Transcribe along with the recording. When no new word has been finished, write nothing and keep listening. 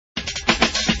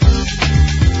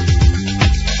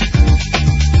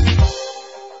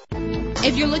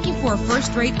If you're looking for a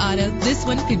first-rate auto, this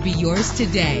one could be yours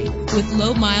today. With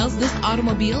low miles, this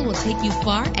automobile will take you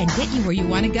far and get you where you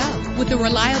want to go. With a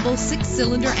reliable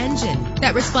 6-cylinder engine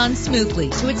that responds smoothly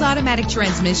to its automatic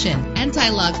transmission,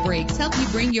 anti-lock brakes help you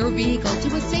bring your vehicle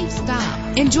to a safe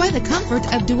stop. Enjoy the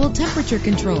comfort of dual temperature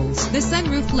controls. The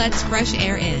sunroof lets fresh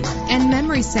air in, and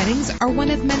memory settings are one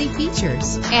of many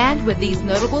features. And with these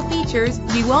notable features,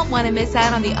 you won't want to miss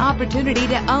out on the opportunity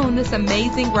to own this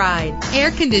amazing ride.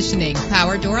 Air conditioning,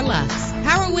 power door locks,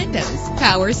 power windows,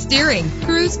 power steering,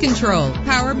 cruise control,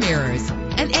 power mirrors,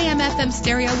 an AM/FM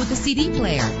stereo with a CD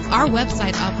player. Our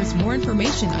website offers more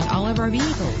information on all of our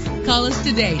vehicles. Call us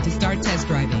today to start test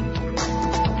driving.